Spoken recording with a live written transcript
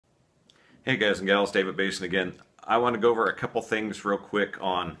Hey guys and gals, David Basin again. I want to go over a couple things real quick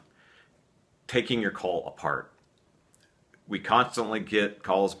on taking your call apart. We constantly get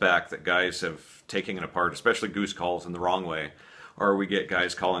calls back that guys have taken it apart, especially goose calls, in the wrong way. Or we get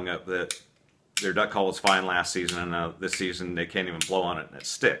guys calling up that their duck call was fine last season and this season they can't even blow on it and it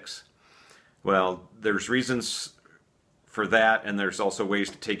sticks. Well, there's reasons for that, and there's also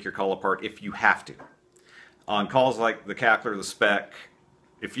ways to take your call apart if you have to. On calls like the Cackler, the Spec,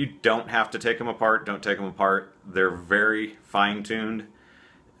 if you don't have to take them apart, don't take them apart. They're very fine-tuned.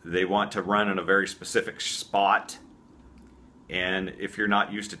 They want to run in a very specific spot. And if you're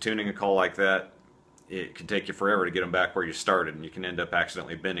not used to tuning a call like that, it can take you forever to get them back where you started, and you can end up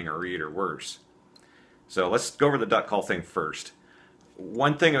accidentally bending a reed or worse. So let's go over the duck call thing first.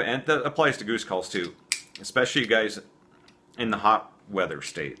 One thing, and that applies to goose calls too, especially you guys in the hot weather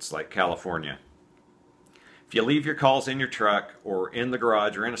states like California. If you leave your calls in your truck or in the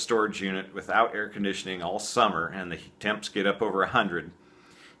garage or in a storage unit without air conditioning all summer and the temps get up over 100,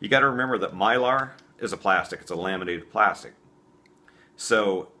 you got to remember that Mylar is a plastic. It's a laminated plastic.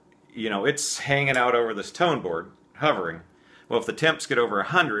 So, it's hanging out over this tone board, hovering. Well, if the temps get over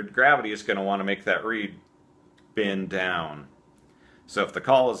 100, gravity is going to want to make that reed bend down. So if the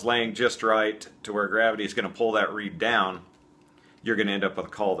call is laying just right to where gravity is going to pull that reed down, you're going to end up with a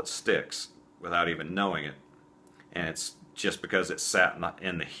call that sticks without even knowing it. And it's just because it's sat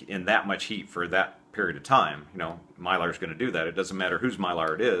in that much heat for that period of time. Mylar's going to do that. It doesn't matter whose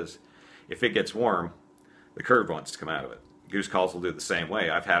Mylar it is. If it gets warm, the curve wants to come out of it. Goose calls will do the same way.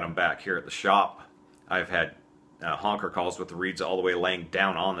 I've had them back here at the shop. I've had honker calls with the reeds all the way laying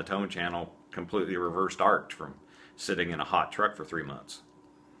down on the tone channel, completely reversed arced from sitting in a hot truck for 3 months.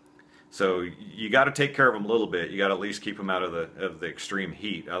 So you got to take care of them a little bit. You got to at least keep them out of the extreme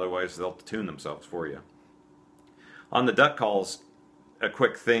heat. Otherwise, they'll tune themselves for you. On the duck calls, a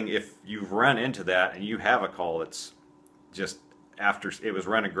quick thing, if you've run into that and you have a call that's just after it was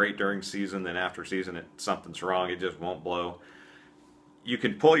running great during season, then after season something's wrong, it just won't blow, you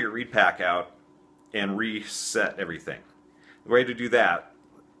can pull your reed pack out and reset everything. The way to do that,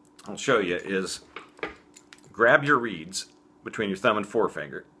 I'll show you, is grab your reeds between your thumb and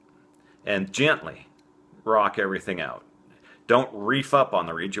forefinger and gently rock everything out. Don't reef up on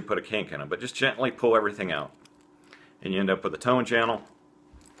the reeds, you'll put a kink in them, but just gently pull everything out. And you end up with a tone channel,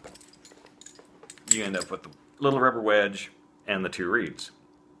 you end up with the little rubber wedge and the two reeds.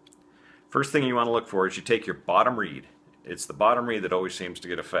 First thing you want to look for is you take your bottom reed. It's the bottom reed that always seems to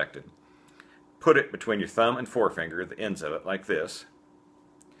get affected. Put it between your thumb and forefinger, the ends of it, like this,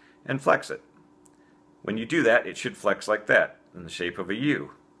 and flex it. When you do that, it should flex like that, in the shape of a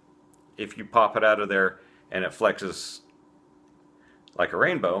U. If you pop it out of there and it flexes like a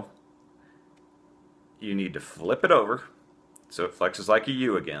rainbow, you need to flip it over so it flexes like a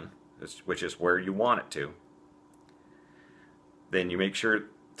U again, which is where you want it to. Then you make sure,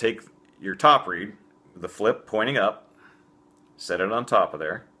 take your top reed, the flip pointing up, set it on top of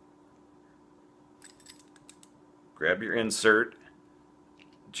there, grab your insert,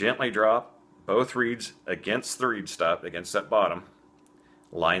 gently drop both reeds against the reed stop, against that bottom,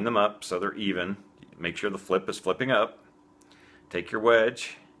 line them up so they're even, make sure the flip is flipping up, take your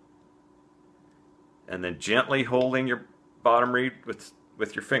wedge, and then gently holding your bottom reed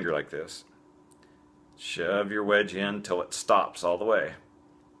with your finger like this, shove your wedge in until it stops all the way.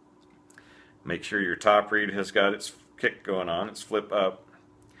 Make sure your top reed has got its kick going on, its flip up,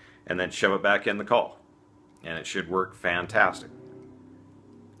 and then shove it back in the call. And it should work fantastic.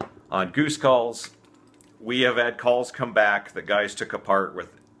 On goose calls, we have had calls come back that guys took apart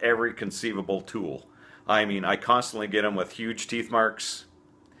with every conceivable tool. I mean, I constantly get them with huge teeth marks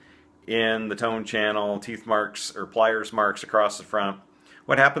in the tone channel, teeth marks or pliers marks across the front.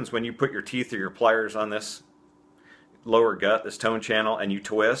 What happens when you put your teeth or your pliers on this lower gut, this tone channel, and you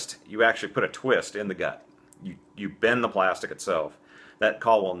twist? You actually put a twist in the gut. You bend the plastic itself. That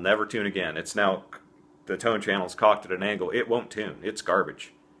call will never tune again. It's now, the tone channel's cocked at an angle. It won't tune. It's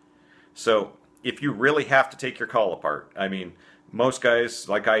garbage. So if you really have to take your call apart, I mean, most guys,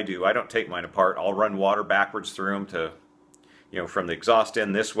 like I do, I don't take mine apart. I'll run water backwards through them to, from the exhaust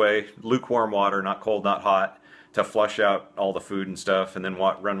end this way, lukewarm water, not cold, not hot, to flush out all the food and stuff, and then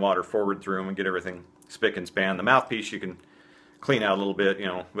run water forward through them and get everything spick and span. The mouthpiece you can clean out a little bit,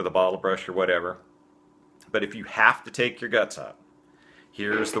 with a bottle brush or whatever. But if you have to take your guts out,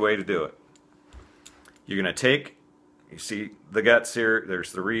 here's the way to do it. You're going to take, you see the guts here,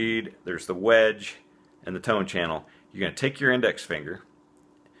 there's the reed, there's the wedge, and the tone channel. You're going to take your index finger,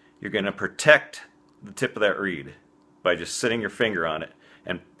 you're going to protect the tip of that reed by just sitting your finger on it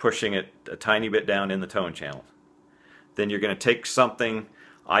and pushing it a tiny bit down in the tone channel. Then you're going to take something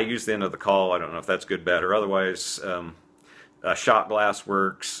I use the end of the call. I don't know if that's good, bad, or otherwise. A shot glass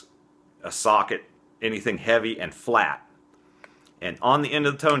works, a socket, anything heavy and flat. And on the end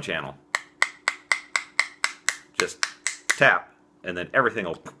of the tone channel, just tap, and then everything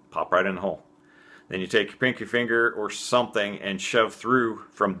will pop right in the hole. Then you take your pinky finger or something and shove through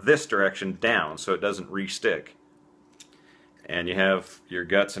from this direction down so it doesn't re-stick. And you have your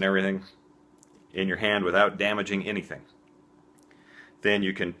guts and everything in your hand without damaging anything. Then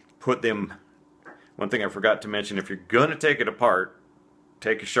you can put them, one thing I forgot to mention, if you're going to take it apart,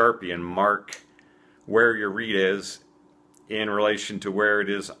 take a Sharpie and mark where your reed is in relation to where it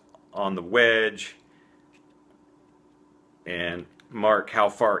is on the wedge, and mark how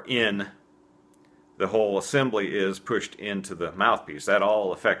far in the whole assembly is pushed into the mouthpiece. That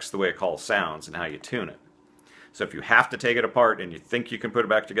all affects the way a call sounds and how you tune it. So if you have to take it apart and you think you can put it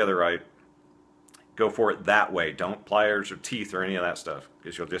back together right, go for it that way. Don't pliers or teeth or any of that stuff,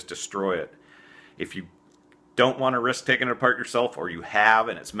 because you'll just destroy it. If you don't want to risk taking it apart yourself, or you have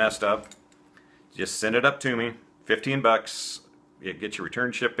and it's messed up, just send it up to me. 15 bucks. It gets your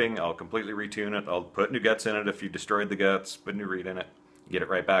return shipping. I'll completely retune it. I'll put new guts in it if you destroyed the guts, put a new reed in it, get it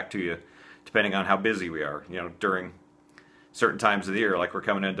right back to you, depending on how busy we are. You know, during certain times of the year, like we're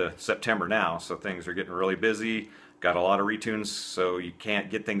coming into September now, so things are getting really busy. Got a lot of retunes, so you can't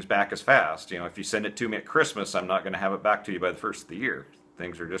get things back as fast. You know, if you send it to me at Christmas, I'm not going to have it back to you by the first of the year.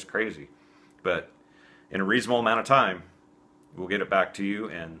 Things are just crazy. But in a reasonable amount of time, we'll get it back to you,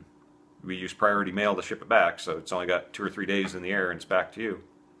 and we use priority mail to ship it back, so it's only got 2 or 3 days in the air and it's back to you.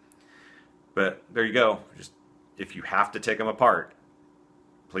 But there you go. Just if you have to take them apart,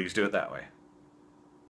 please do it that way.